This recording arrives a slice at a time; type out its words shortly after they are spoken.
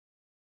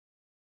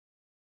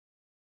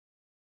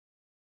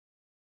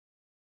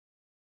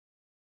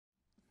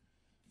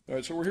All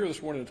right, so we're here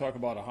this morning to talk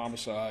about a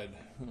homicide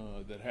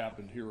that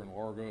happened here in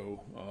Largo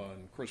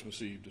on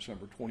Christmas Eve,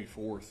 December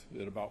 24th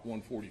at about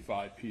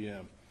 1:45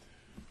 p.m.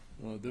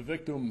 The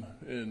victim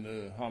in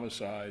the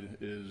homicide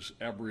is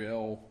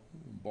Abrielle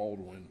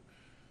Baldwin,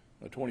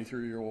 a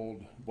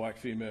 23-year-old black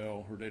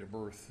female. Her date of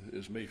birth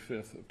is May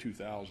 5th of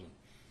 2000.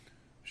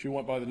 She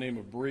went by the name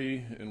of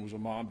Bree and was a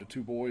mom to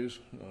two boys,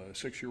 a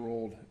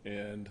 6-year-old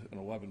and an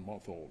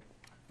 11-month-old.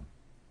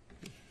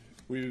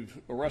 We've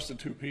arrested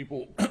two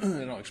people,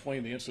 and I'll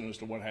explain the incident as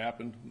to what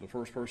happened. The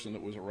first person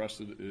that was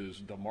arrested is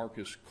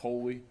Damarcus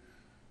Coley.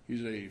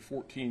 He's a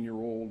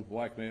 14-year-old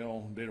black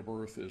male. Date of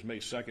birth is May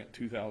 2nd,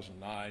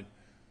 2009,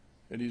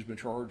 and he's been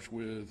charged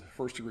with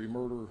first-degree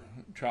murder,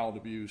 child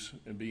abuse,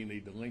 and being a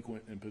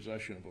delinquent in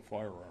possession of a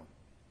firearm.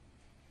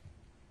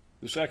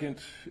 The second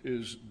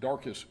is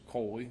Darcus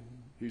Coley.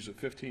 He's a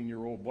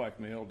 15-year-old black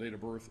male. Date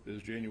of birth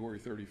is January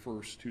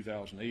 31st,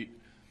 2008.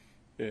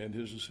 And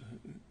his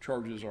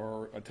charges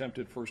are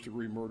attempted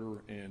first-degree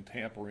murder and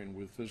tampering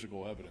with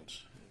physical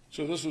evidence.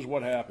 So this is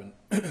what happened.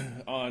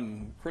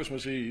 On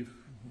Christmas Eve,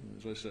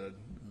 as I said,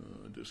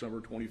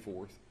 December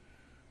 24th,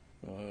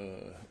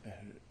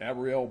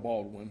 Abrielle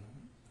Baldwin,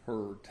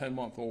 her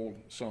 10-month-old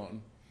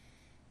son,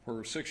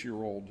 her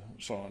 6-year-old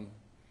son,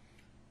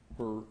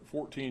 her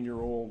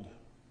 14-year-old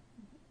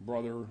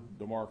brother,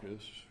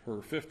 Damarcus, her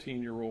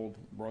 15-year-old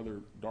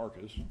brother,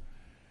 Darcus,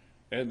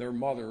 and their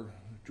mother,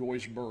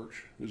 Joyce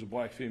Birch, who's a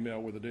black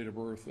female with a date of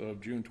birth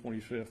of June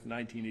 25th,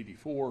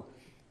 1984,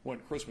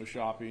 went Christmas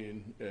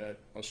shopping at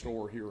a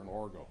store here in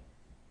Largo.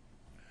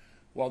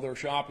 While they're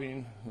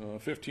shopping,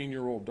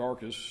 15-year-old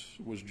Darcus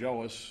was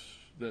jealous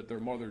that their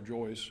mother,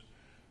 Joyce,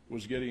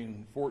 was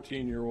getting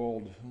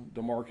 14-year-old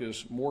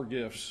Damarcus more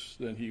gifts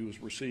than he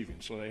was receiving.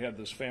 So they had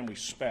this family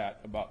spat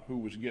about who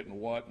was getting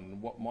what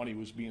and what money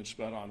was being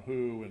spent on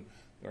who, and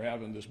they're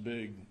having this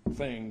big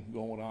thing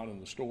going on in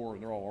the store,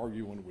 and they're all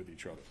arguing with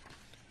each other.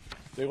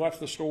 They left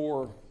the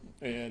store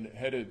and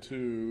headed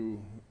to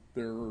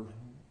their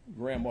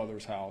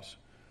grandmother's house,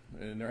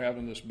 and they're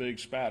having this big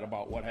spat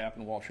about what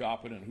happened while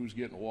shopping and who's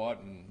getting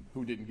what and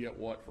who didn't get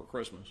what for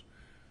Christmas.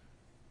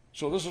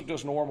 So this is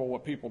just normal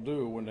what people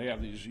do when they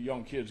have these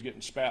young kids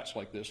getting spats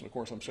like this. And of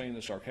course I'm saying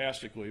this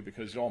sarcastically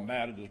because he's all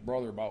mad at his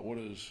brother about what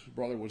his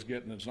brother was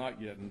getting and is not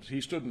getting.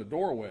 He stood in the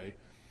doorway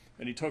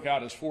and he took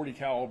out his .40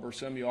 caliber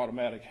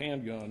semi-automatic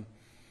handgun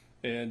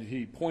and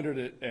he pointed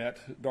it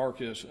at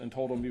Darcus and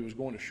told him he was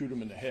going to shoot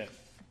him in the head.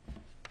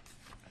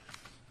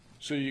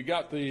 So you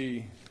got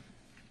the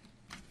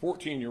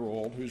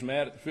 14-year-old who's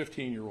mad at the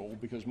 15-year-old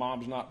because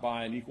mom's not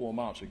buying equal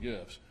amounts of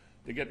gifts.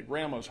 They get to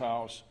grandma's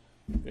house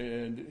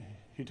and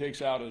he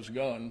takes out his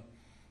gun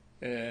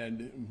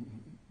and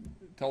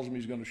tells him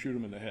he's going to shoot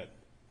him in the head.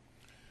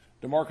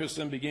 Damarcus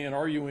then began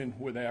arguing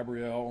with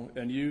Abrielle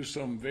and used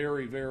some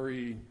very,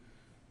 very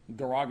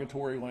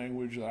derogatory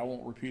language that I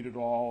won't repeat at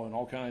all, and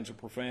all kinds of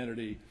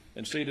profanity,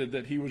 and stated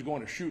that he was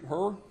going to shoot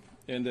her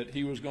and that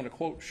he was going to,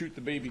 quote, shoot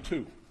the baby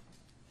too.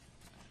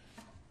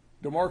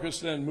 Damarcus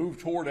then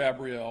moved toward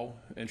Abrielle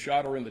and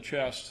shot her in the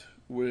chest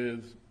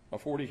with a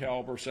 .40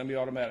 caliber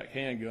semi-automatic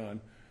handgun,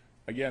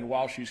 again,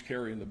 while she's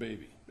carrying the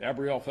baby.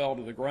 Abrielle fell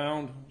to the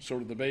ground, so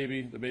did the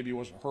baby. The baby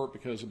wasn't hurt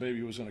because the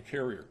baby was in a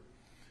carrier.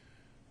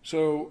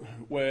 So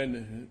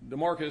when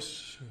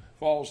Damarcus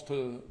falls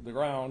to the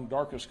ground,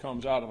 Darcus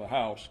comes out of the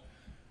house.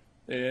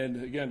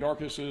 And again,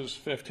 Darcus is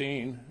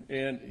 15,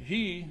 and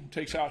he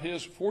takes out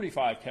his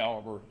 .45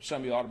 caliber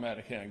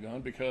semi-automatic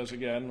handgun because,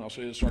 again, I'll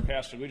say this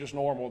sarcastically, just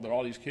normal that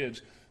all these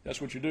kids, that's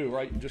what you do,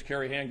 right? You just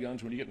carry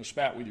handguns. When you get in a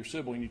spat with your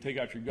sibling, you take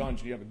out your guns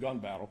and you have a gun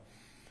battle.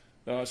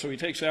 So he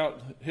takes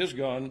out his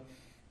gun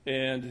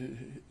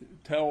and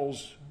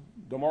tells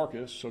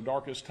Damarcus, so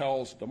Darcus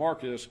tells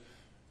Damarcus,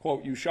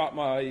 quote, you shot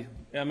my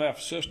MF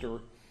sister,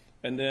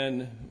 and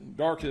then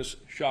Darcus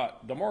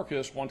shot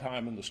Damarcus one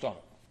time in the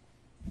stomach.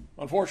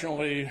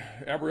 Unfortunately,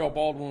 Abrielle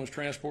Baldwin was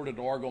transported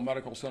to Largo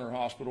Medical Center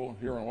Hospital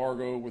here in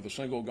Largo with a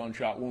single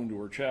gunshot wound to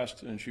her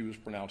chest, and she was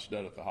pronounced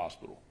dead at the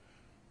hospital.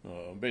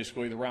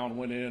 Basically, the round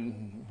went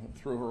in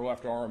through her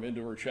left arm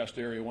into her chest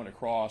area, went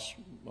across,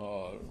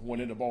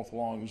 went into both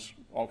lungs,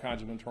 all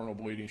kinds of internal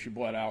bleeding. She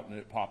bled out, and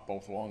it popped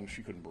both lungs.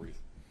 She couldn't breathe.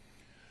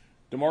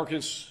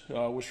 Damarcus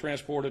was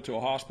transported to a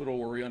hospital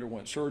where he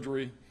underwent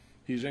surgery.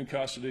 He's in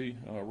custody,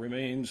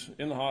 remains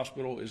in the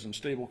hospital, is in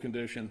stable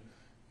condition,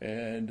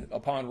 and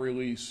upon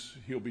release,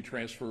 he'll be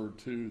transferred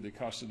to the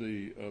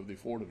custody of the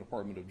Florida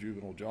Department of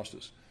Juvenile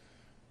Justice.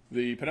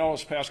 The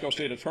Pinellas Pasco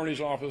State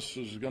Attorney's Office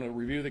is going to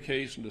review the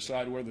case and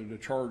decide whether to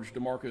charge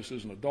Damarcus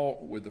as an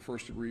adult with the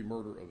first-degree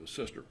murder of his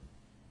sister.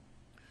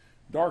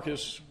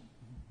 Darcus,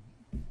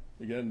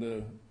 again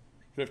the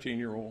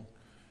 15-year-old,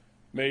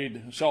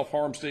 made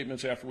self-harm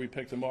statements after we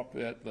picked him up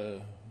at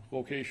the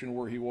location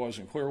where he was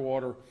in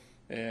Clearwater,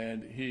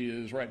 and he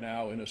is right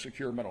now in a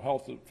secure mental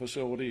health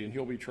facility, and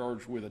he'll be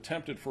charged with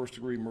attempted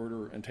first-degree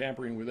murder and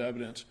tampering with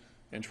evidence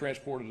and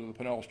transported to the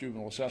Pinellas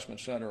Juvenile Assessment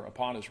Center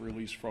upon his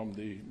release from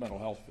the mental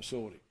health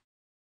facility.